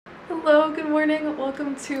Hello, good morning.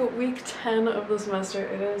 Welcome to week 10 of the semester.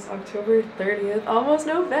 It is October 30th, almost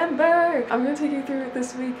November. I'm gonna take you through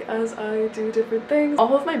this week as I do different things.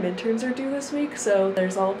 All of my midterms are due this week, so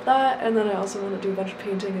there's all of that. And then I also want to do a bunch of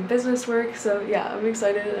painting and business work. So yeah, I'm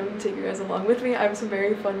excited. I'm gonna take you guys along with me. I have some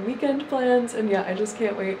very fun weekend plans, and yeah, I just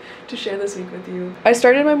can't wait to share this week with you. I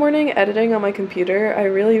started my morning editing on my computer. I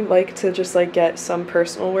really like to just get some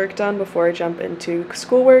personal work done before I jump into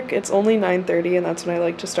schoolwork. It's only 9:30 and that's when I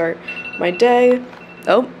like to start my day.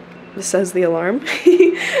 Oh, this says the alarm.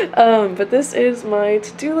 But this is my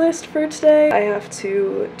to-do list for today. I have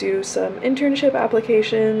to do some internship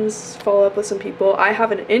applications, follow up with some people. I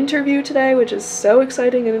have an interview today, which is so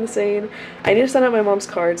exciting and insane. I need to send out my mom's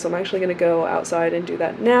card, so I'm actually gonna go outside and do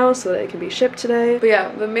that now so that it can be shipped today. But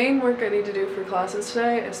yeah, the main work I need to do for classes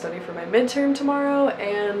today is study for my midterm tomorrow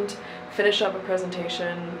and finish up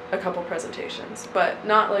a couple presentations, but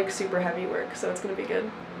not super heavy work, so it's gonna be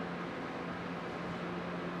good.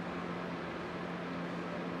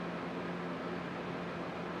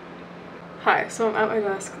 Hi, so I'm at my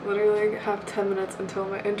desk, literally have 10 minutes until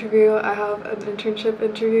my interview. I have an internship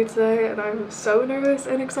interview today and I'm so nervous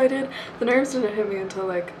and excited. The nerves didn't hit me until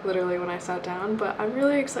literally when I sat down, but I'm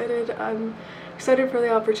really excited. I'm excited for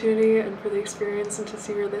the opportunity and for the experience and to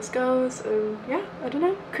see where this goes, and yeah, I don't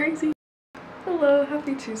know, crazy. Hello,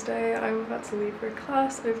 happy Tuesday. I'm about to leave for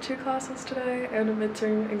class. I have 2 classes today and a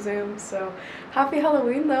midterm exam, so happy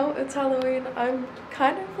Halloween though. It's Halloween. I'm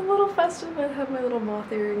kind of a little festive. I have my little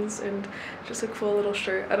moth earrings and just a cool little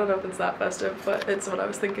shirt. I don't know if it's that festive, but it's what I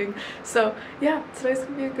was thinking. So yeah, today's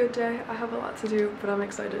gonna be a good day. I have a lot to do, but I'm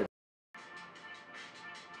excited.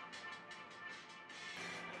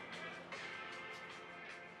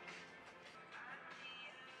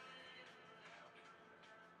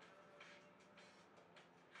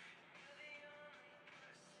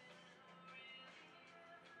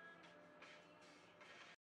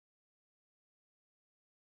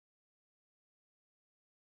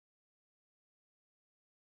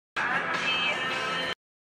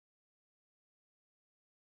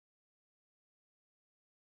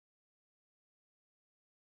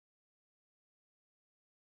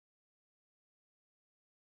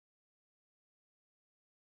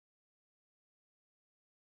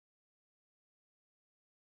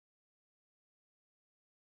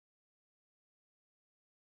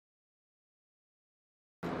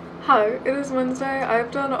 Hi, it is Wednesday.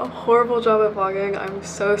 I've done a horrible job at vlogging. I'm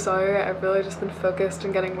so sorry. I've really just been focused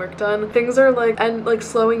on getting work done. Things are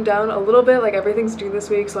slowing down a little bit. Everything's due this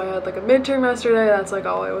week, so I had a midterm yesterday. That's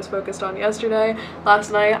all I was focused on yesterday.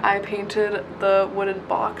 Last night I painted the wooden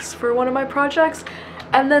box for one of my projects.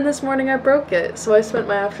 And then this morning I broke it, so I spent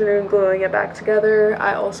my afternoon gluing it back together.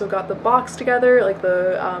 I also got the box together,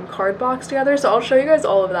 the card box together, so I'll show you guys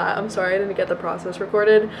all of that. I'm sorry I didn't get the process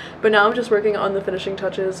recorded, but now I'm just working on the finishing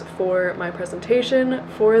touches for my presentation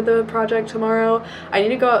for the project tomorrow. I need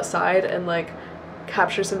to go outside and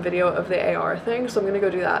capture some video of the AR thing, so I'm gonna go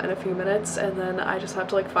do that in a few minutes, and then I just have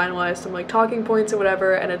to finalize some talking points or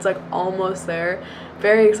whatever, and it's almost there.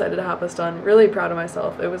 Very excited to have this done. Really proud of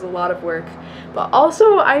myself. It was a lot of work, but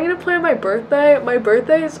also I need to plan my birthday. My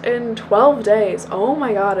birthday's in 12 days. Oh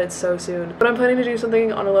my god, it's so soon. But I'm planning to do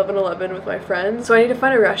something on 11/11 with my friends, so I need to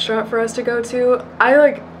find a restaurant for us to go to.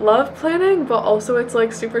 I love planning, but also it's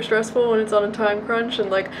super stressful when it's on a time crunch,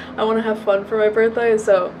 and I want to have fun for my birthday,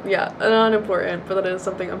 so yeah, not important, but that is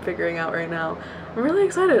something I'm figuring out right now. I'm really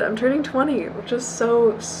excited. I'm turning 20, which is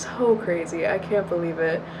so crazy. I can't believe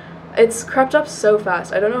it. It's crept up so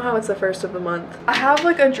fast. I don't know how it's the first of the month. I have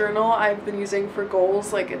a journal I've been using for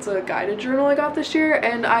goals. It's a guided journal I got this year,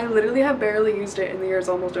 and I literally have barely used it, and the year's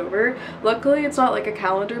almost over. Luckily it's not a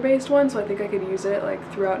calendar based one, so I think I could use it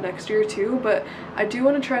throughout next year too, but I do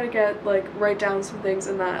want to try to get write down some things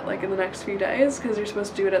in that in the next few days, because you're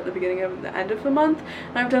supposed to do it at the beginning and the end of the month,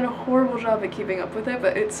 and I've done a horrible job at keeping up with it,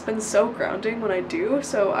 but it's been so grounding when I do,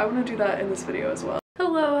 so I want to do that in this video as well.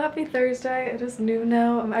 Hello, happy Thursday. It is noon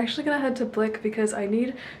now. I'm actually gonna head to Blick because I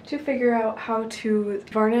need to figure out how to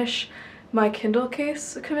varnish my Kindle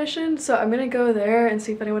case commission, so I'm gonna go there and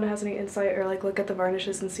see if anyone has any insight or look at the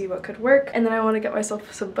varnishes and see what could work. And then I want to get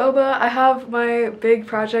myself some boba. I have my big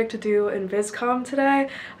project to do in VisCom today.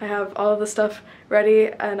 I have all of the stuff ready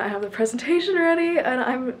and I have the presentation ready, and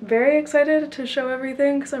I'm very excited to show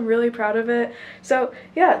everything because I'm really proud of it. So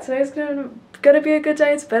yeah, today's gonna be a good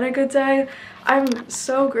day. It's been a good day. I'm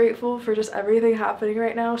so grateful for just everything happening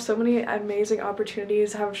right now. So many amazing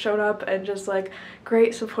opportunities have shown up, and just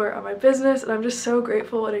great support on my business, and I'm just so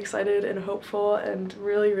grateful and excited and hopeful and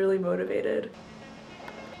really motivated.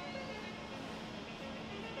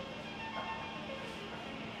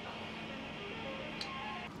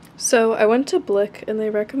 So I went to Blick and they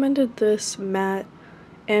recommended this matte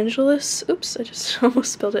Angelus, oops, I just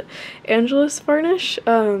almost spilled it, Angelus varnish.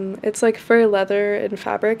 It's like for leather and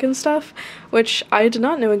fabric and stuff, which I did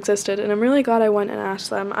not know existed, and I'm really glad I went and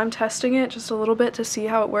asked them. I'm testing it just a little bit to see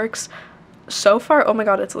how it works. So far, oh my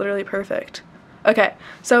god, it's literally perfect. Okay,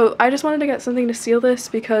 so I just wanted to get something to seal this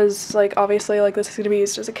because, like, obviously, like, this is going to be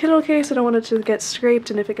used as a Kindle case. I don't want it to get scraped,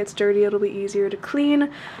 and if it gets dirty, it'll be easier to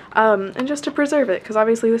clean, and just to preserve it, because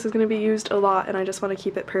obviously this is going to be used a lot, and I just want to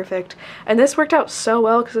keep it perfect. And this worked out so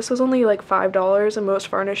well, because this was only, like, $5, and most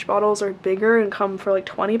varnish bottles are bigger and come for, like,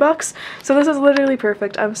 20 bucks. So this is literally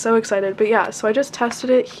perfect. I'm so excited. But yeah, so I just tested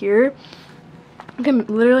it here. I can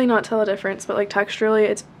literally not tell a difference, but, like, texturally,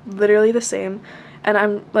 it's literally the same. And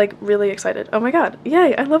I'm like really excited. Oh my god,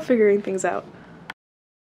 yay, I love figuring things out.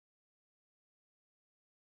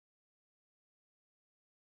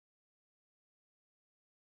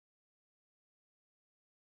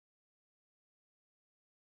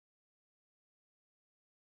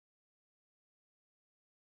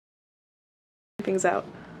 Things out.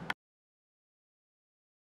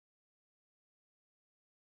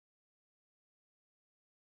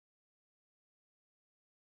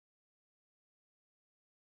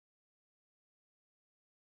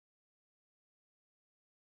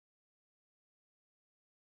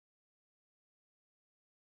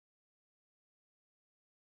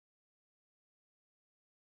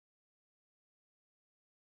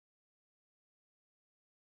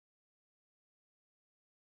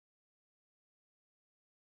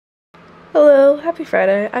 Hello, happy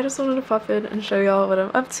Friday. I just wanted to pop in and show y'all what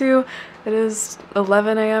I'm up to. It is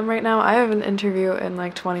 11 a.m. right now. I have an interview in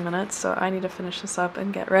like 20 minutes, so I need to finish this up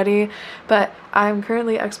and get ready. But I'm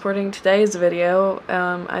currently exporting today's video.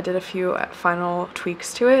 I did a few final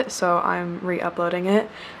tweaks to it, so I'm re-uploading it.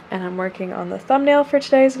 And I'm working on the thumbnail for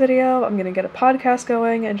today's video. I'm gonna get a podcast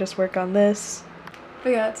going and just work on this.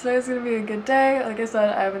 But yeah, today's gonna be a good day. Like I said,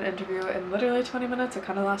 I have an interview in literally 20 minutes. I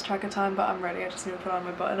kind of lost track of time, but I'm ready. I just need to put on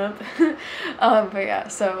my button up. But yeah,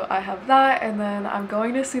 so I have that, and then I'm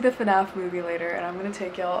going to see the FNAF movie later, and I'm gonna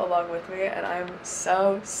take y'all along with me, and I'm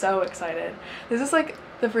so excited. This is like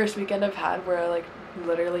the first weekend I've had where I like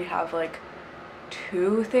literally have like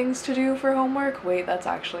 2 things to do for homework. Wait, that's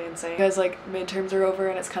actually insane. Because like midterms are over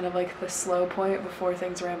and it's kind of like the slow point before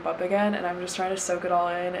things ramp up again, and I'm just trying to soak it all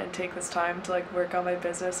in and take this time to like work on my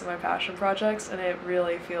business and my passion projects, and it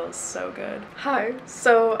really feels so good. Hi,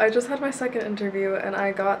 so I just had my second interview and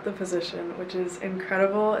I got the position, which is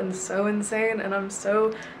incredible and so insane, and I'm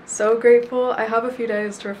so grateful. I have a few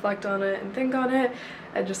days to reflect on it and think on it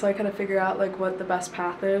and just like kind of figure out like what the best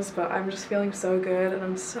path is, but I'm just feeling so good, and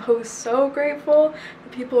I'm so grateful. The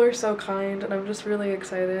people are so kind, and I'm just really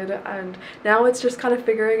excited, and now it's just kind of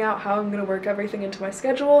figuring out how I'm gonna work everything into my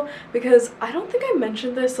schedule, because I don't think I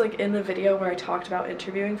mentioned this like in the video where I talked about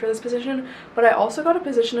interviewing for this position, but I also got a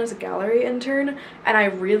position as a gallery intern, and I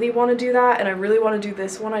really want to do that, and I really want to do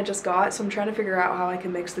this one I just got, so I'm trying to figure out how I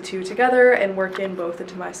can mix the two together and work in both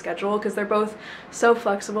into my schedule, because they're both so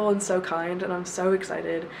flexible and so kind, and I'm so excited.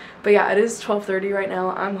 But yeah, it is 12:30 right now.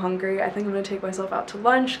 I'm hungry. I think I'm gonna take myself out to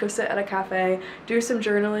lunch, go sit at a cafe, do some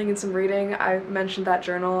journaling and some reading. I mentioned that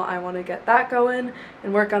journal. I want to get that going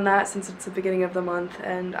and work on that since it's the beginning of the month,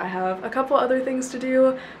 and I have a couple other things to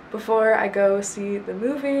do before I go see the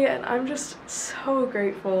movie, and I'm just so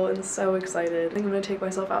grateful and so excited. I think I'm gonna take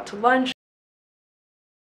myself out to lunch.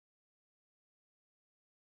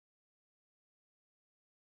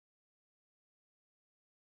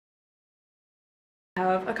 I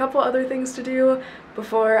have a couple other things to do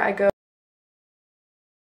before I go.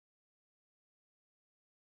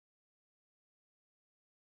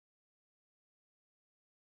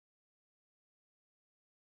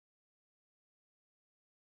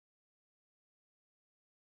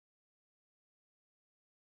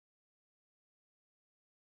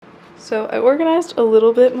 So I organized a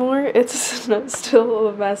little bit more. It's still a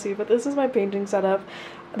little messy, but this is my painting setup.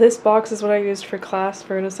 This box is what I used for class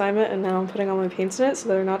for an assignment, and now I'm putting all my paints in it so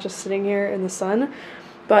they're not just sitting here in the sun.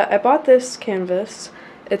 But I bought this canvas.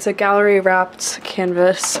 It's a gallery wrapped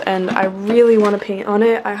canvas, and I really want to paint on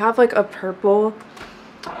it. I have like a purple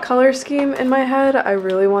color scheme in my head I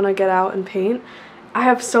really want to get out and paint. I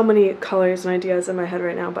have so many colors and ideas in my head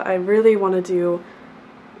right now, but I really want to do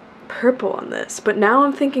purple on this, but now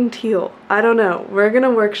I'm thinking teal. I don't know. We're gonna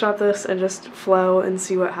workshop this and just flow and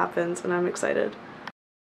see what happens, and I'm excited.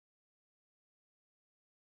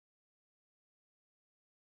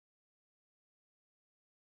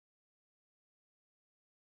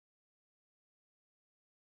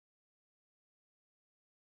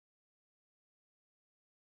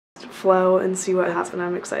 Flow and see what happens, and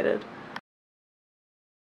I'm excited.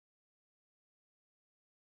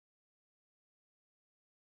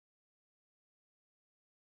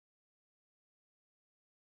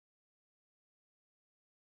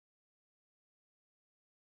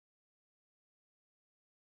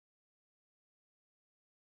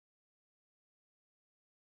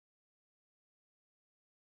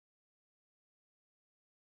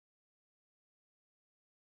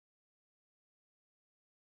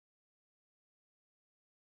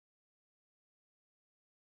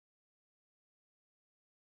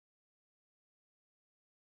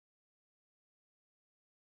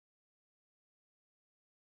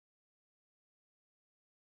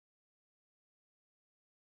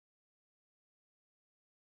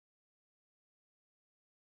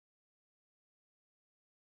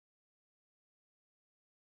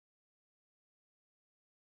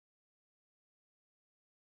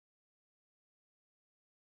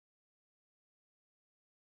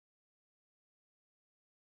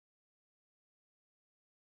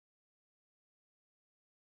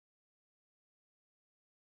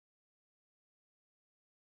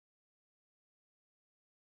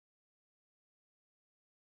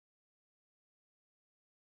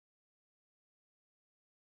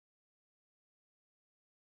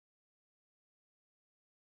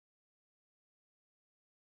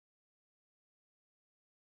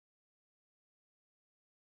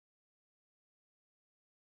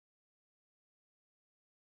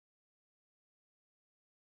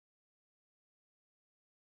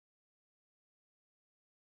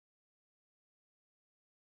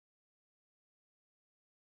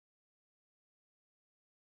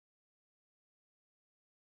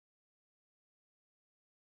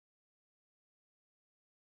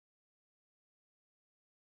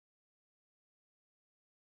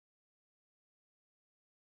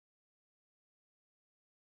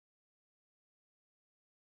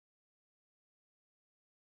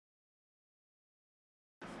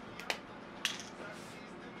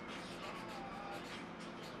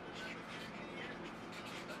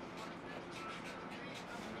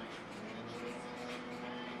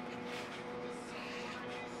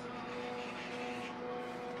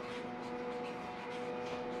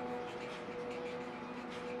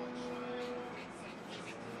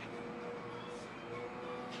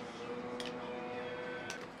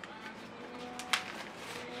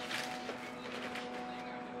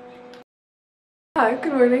 Hi,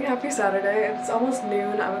 good morning, happy Saturday. It's almost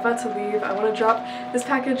noon, I'm about to leave. I want to drop this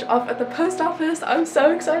package off at the post office. I'm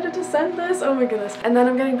so excited to send this, oh my goodness. And then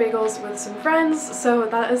I'm getting bagels with some friends, so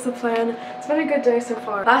that is the plan. It's been a good day so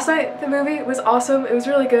far. Last night, the movie was awesome, it was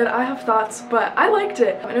really good. I have thoughts, but I liked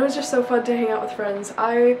it. And it was just so fun to hang out with friends.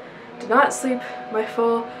 I did not sleep my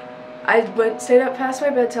full stayed up past my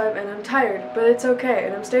bedtime and I'm tired, but it's okay,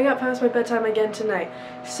 and I'm staying up past my bedtime again tonight.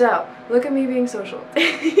 So, look at me being social.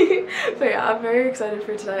 But yeah, I'm very excited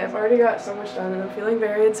for tonight. I've already got so much done and I'm feeling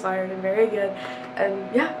very inspired and very good.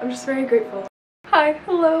 And yeah, I'm just very grateful. Hi,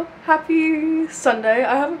 hello, happy Sunday.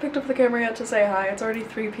 I haven't picked up the camera yet to say hi. It's already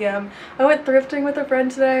 3 p.m. I went thrifting with a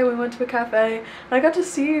friend today. We went to a cafe and I got to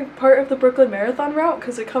see part of the Brooklyn Marathon route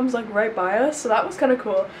because it comes like right by us, so that was kind of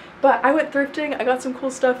cool. But I went thrifting. I got some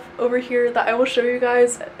cool stuff over here that I will show you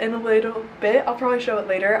guys in a little bit. I'll probably show it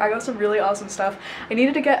later. I got some really awesome stuff. I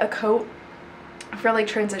needed to get a coat for like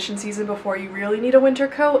transition season before you really need a winter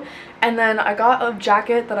coat, and then I got a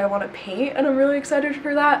jacket that I want to paint and I'm really excited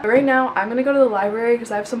for that. But right now I'm gonna go to the library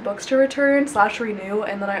because I have some books to return / renew,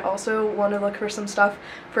 and then I also want to look for some stuff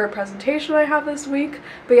for a presentation I have this week.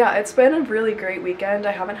 But yeah, it's been a really great weekend.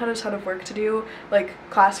 I haven't had a ton of work to do, like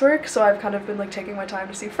classwork, so I've kind of been like taking my time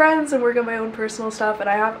to see friends and work on my own personal stuff, and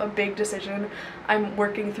I have a big decision I'm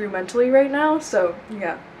working through mentally right now, so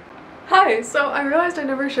yeah. Hi, so I realized I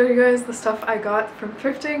never showed you guys the stuff I got from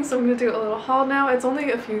thrifting, so I'm going to do a little haul now. It's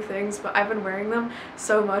only a few things, but I've been wearing them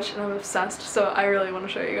so much and I'm obsessed, so I really want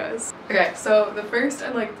to show you guys. Okay, so the first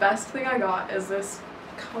and like best thing I got is this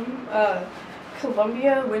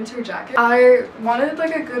Columbia winter jacket. I wanted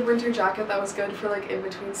like a good winter jacket that was good for like in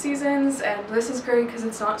between seasons, and this is great because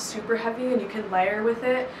it's not super heavy and you can layer with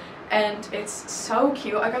it. And it's so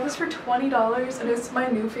cute. I got this for $20 and it's my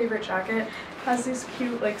new favorite jacket. It has this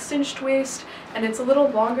cute like cinched waist and it's a little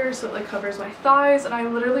longer so it like covers my thighs, and I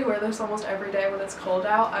literally wear this almost every day when it's cold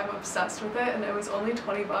out. I'm obsessed with it, and it was only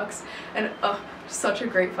 20 bucks and such a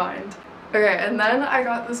great find. Okay, and then I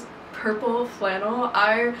got this purple flannel.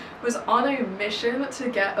 I was on a mission to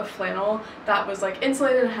get a flannel that was like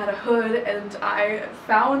insulated and had a hood, and I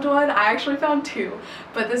found one. I actually found two,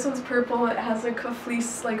 but this one's purple. It has like a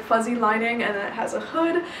fleece like fuzzy lining and it has a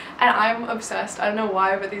hood, and I'm obsessed. I don't know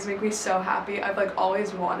why, but these make me so happy. I've like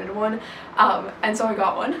always wanted one, and so I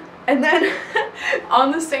got one. And then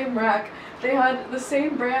on the same rack they had the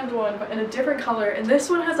same brand one but in a different color, and this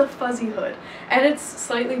one has a fuzzy hood and it's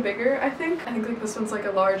slightly bigger. I think like this one's like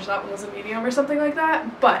a large, that one was a medium or something like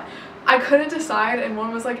that, but I couldn't decide, and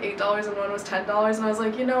one was like $8 and one was $10, and I was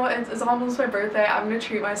like, you know what, it's almost my birthday, I'm gonna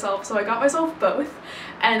treat myself. So I got myself both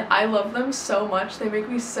and I love them so much. They make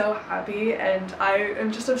me so happy and I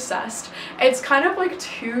am just obsessed. It's kind of like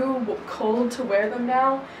too cold to wear them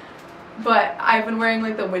now, but I've been wearing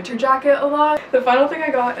like the winter jacket a lot. The final thing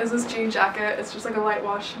I got is this jean jacket. It's just like a light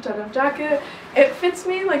wash denim jacket. It fits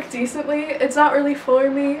me like decently. It's not really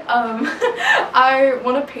for me. I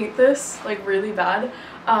want to paint this like really bad.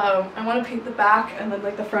 I want to paint the back and then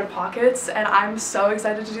like the front pockets, and I'm so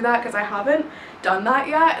excited to do that because I haven't done that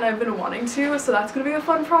yet and I've been wanting to, so that's gonna be a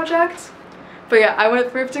fun project. But yeah, I went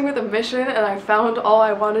thrifting with a mission and I found all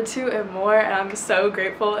I wanted to and more, and I'm so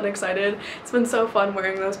grateful and excited. It's been so fun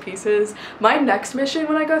wearing those pieces. My next mission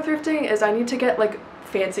when I go thrifting is I need to get like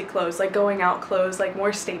fancy clothes, like going out clothes, like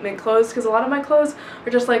more statement clothes, because a lot of my clothes are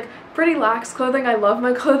just like pretty lax clothing. I love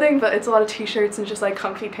my clothing, but it's a lot of t-shirts and just like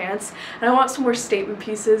comfy pants, and I want some more statement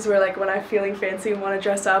pieces where like when I'm feeling fancy and want to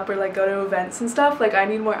dress up or like go to events and stuff, like I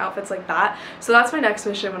need more outfits like that. So that's my next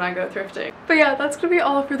mission when I go thrifting. But yeah, that's gonna be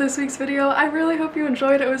all for this week's video. I really hope you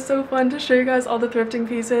enjoyed. It was so fun to show you guys all the thrifting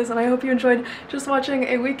pieces, and I hope you enjoyed just watching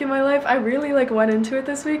a week in my life. I really like went into it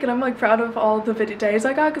this week and I'm like proud of all the days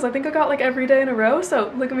I got, because I think I got like every day in a row, so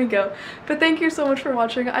look at me go. But thank you so much for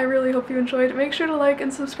watching. I really hope you enjoyed. Make sure to like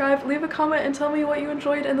and subscribe, leave a comment and tell me what you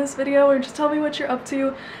enjoyed in this video, or just tell me what you're up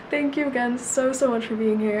to. Thank you again so much for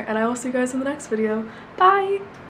being here, and I will see you guys in the next video. Bye!